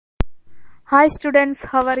Hi students,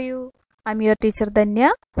 how are you? I'm your teacher Dhanya,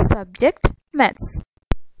 subject Maths.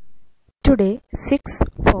 Today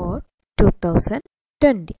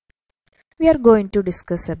 6/4/2020. We are going to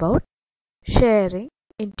discuss about sharing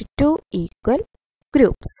into two equal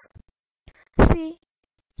groups. See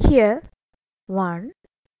here 1,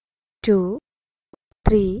 2,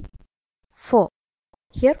 3, 4.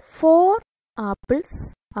 Here 4 apples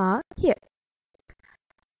are here.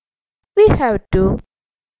 We have to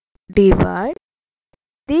divide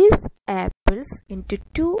these apples into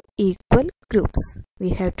two equal groups. We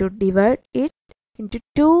have to divide it into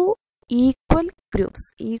two equal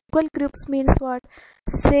groups. Equal groups means what?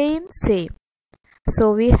 Same.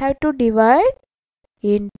 So we have to divide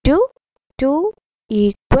into two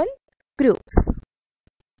equal groups.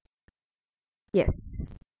 Yes.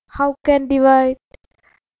 How can divide?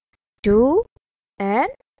 2 and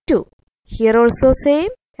 2. Here also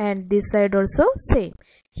same and this side also same.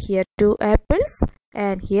 Here 2 apples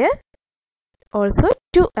and here also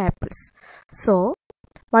 2 apples. So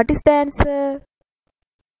what is the answer?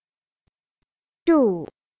 2.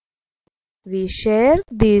 We share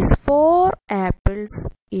these 4 apples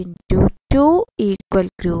into two equal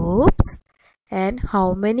groups. And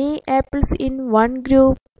how many apples in one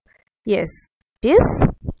group? Yes, it is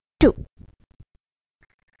 2.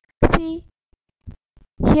 See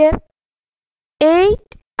here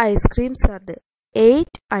 8 ice creams are there.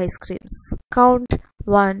 8 ice creams. Count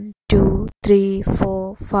 1, 2, 3,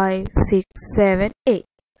 4, 5, 6, 7, 8.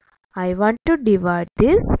 I want to divide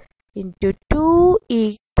this into two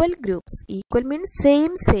equal groups. Equal means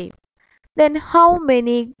same. Then how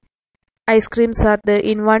many ice creams are there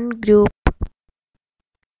in one group?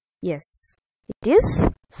 Yes, it is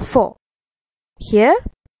 4. Here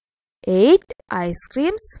 8 ice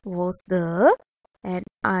creams was there and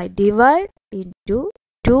I divide into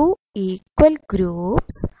two equal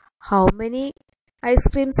groups. How many ice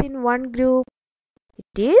creams in one group?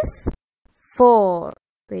 It is 4.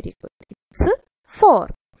 Very good. It's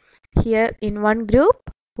 4. Here in one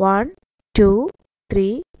group 1, 2,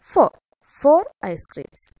 3, 4. 4 ice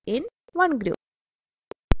creams in one group.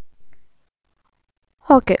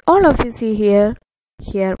 Okay, all of you see here.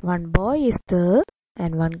 Here one boy is there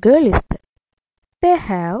and one girl is there. They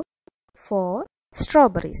have 4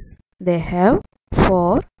 strawberries. They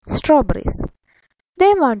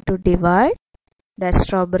want to divide the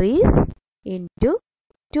strawberries into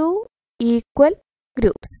two equal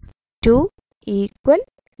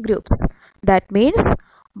groups. That means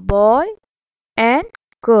boy and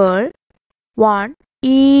girl want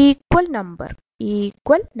equal number.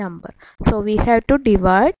 So we have to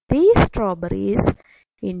divide these strawberries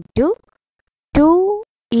into two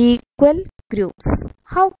equal groups.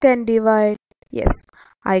 How can divide? Yes,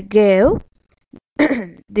 I gave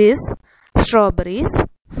these strawberries.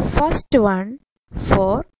 First one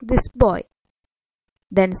for this boy,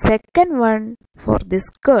 then second one for this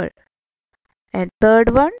girl, and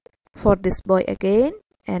third one for this boy again,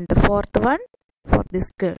 and the fourth one for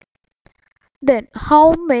this girl. Then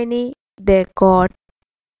how many they got?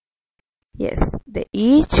 Yes, they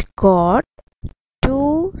each got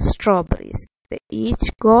 2 strawberries.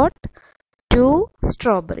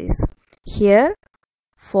 Here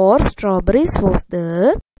 4 strawberries was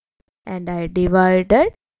there and I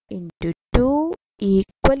divided into two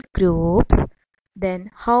equal groups.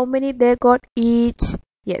 Then how many they got each?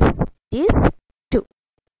 Yes, it is 2.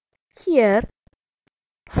 Here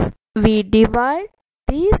we divide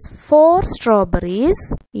these 4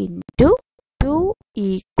 strawberries into two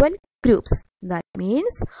equal groups. That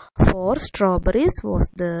means 4 strawberries was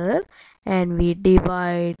there and we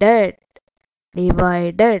divided.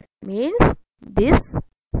 Divided means this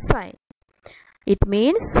sign. It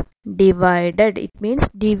means divided. It means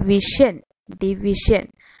division.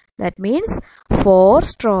 That means 4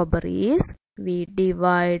 strawberries we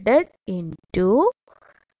divided into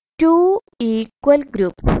two equal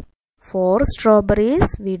groups. 4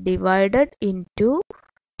 strawberries we divided into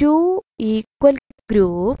two equal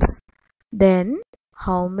groups. Then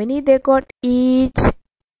how many they got each?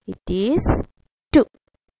 It is 2.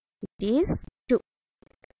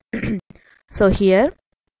 So here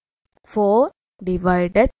 4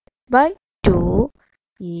 divided by 2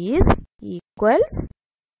 is equals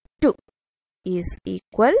 2.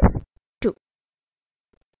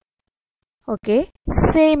 Okay,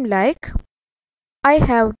 same like I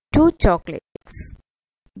have 2 chocolates.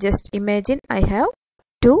 Just imagine I have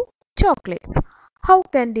 2 chocolates. How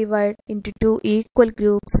can divide into two equal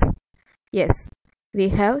groups? Yes, we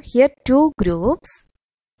have here 2 groups.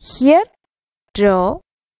 Here draw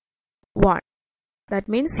 1. That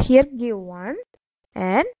means here give 1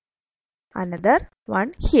 and another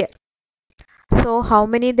one here. So how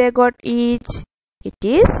many they got each? It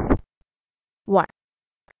is 1.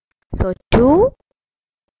 So 2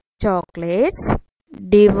 chocolates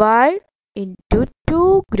divide into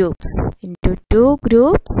 2 groups. Into 2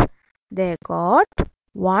 groups they got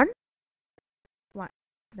 1.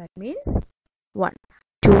 That means 1.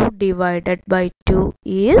 2 divided by 2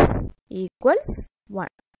 is equals 1.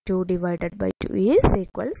 2 divided by 2 is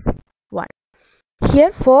equals 1.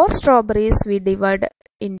 Here 4 strawberries we divide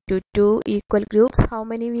into 2 equal groups. How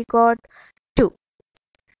many we got? 2.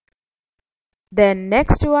 Then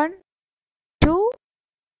next one, 2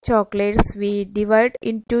 chocolates we divide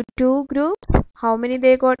into 2 groups. How many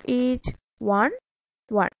they got each? 1.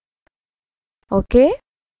 Okay.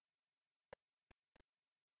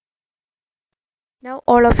 Now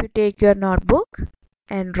all of you take your notebook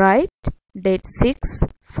and write date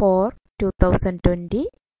 6/4/2020.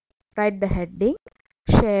 Write the heading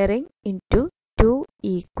sharing into 2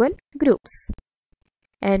 equal groups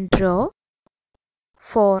and draw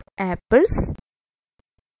 4 apples,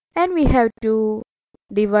 and we have to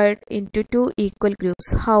divide into 2 equal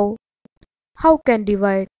groups. How can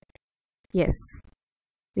divide? Yes,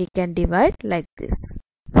 we can divide like this.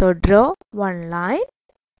 So draw one line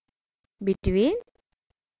between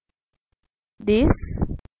these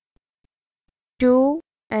 2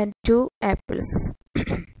 and 2 apples.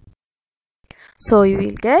 So you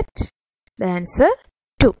will get the answer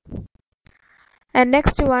 2. And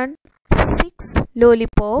next one, 6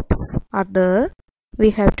 lollipops are there.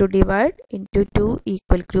 We have to divide into 2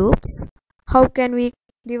 equal groups. How can we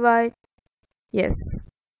divide? Yes,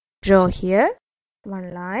 draw here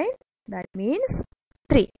one line. That means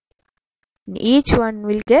 3. Each one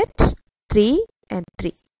will get 3 and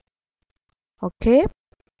 3. Okay,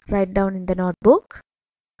 write down in the notebook,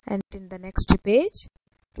 and in the next page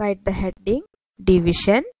write the heading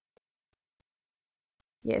division.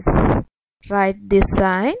 Yes, write this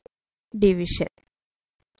sign division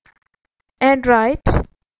and write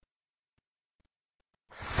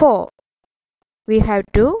 4. We have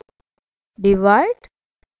to divide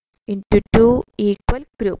into 2 equal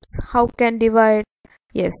groups. How can divide?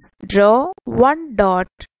 Yes, draw one dot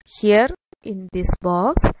here in this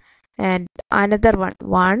box and another one.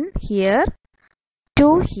 1 here,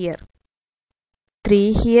 2 here,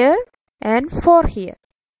 3 here and 4 here.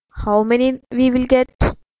 How many we will get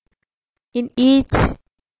in each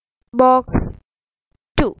box?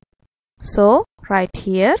 2. So write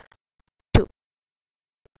here 2.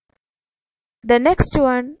 The next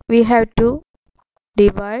one, we have to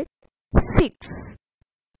divide 6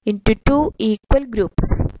 into 2 equal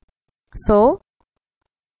groups. So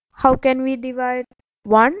how can we divide?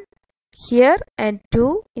 1 here and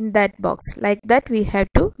 2 in that box. Like that we have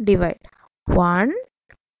to divide. 1,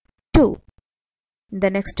 2 in the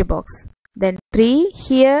next box. Then 3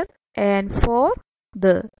 here and 4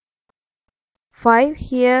 there. 5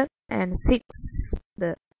 here and 6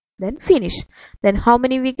 there. Then finish. Then how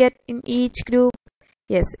many we get in each group?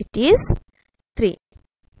 Yes, it is 3.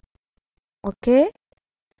 Okay.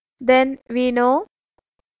 Then we know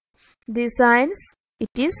the signs. It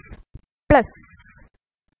is plus.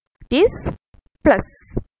 It is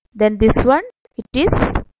plus. Then this one, it is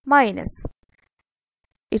minus.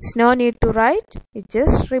 It's no need to write. It's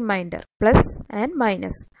just reminder. Plus and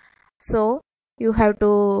minus. So you have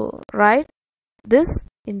to write this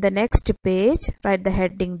in the next page. Write the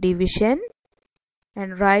heading division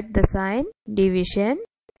and write the sign division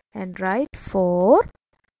and write 4.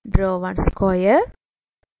 Draw one square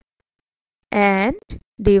and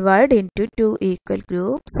divide into 2 equal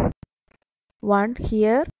groups. 1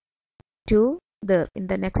 here, 2 there in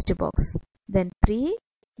the next box. Then 3,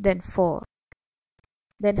 then 4.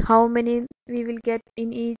 Then how many we will get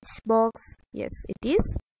in each box? Yes, it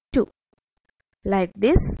is 2. Like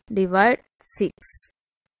this, divide 6.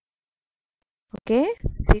 Okay,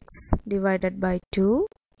 6 divided by 2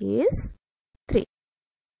 is 3.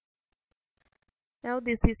 Now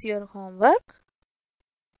this is your homework.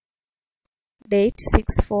 Date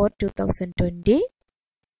 6/4/2020.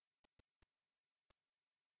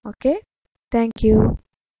 Okay, thank you.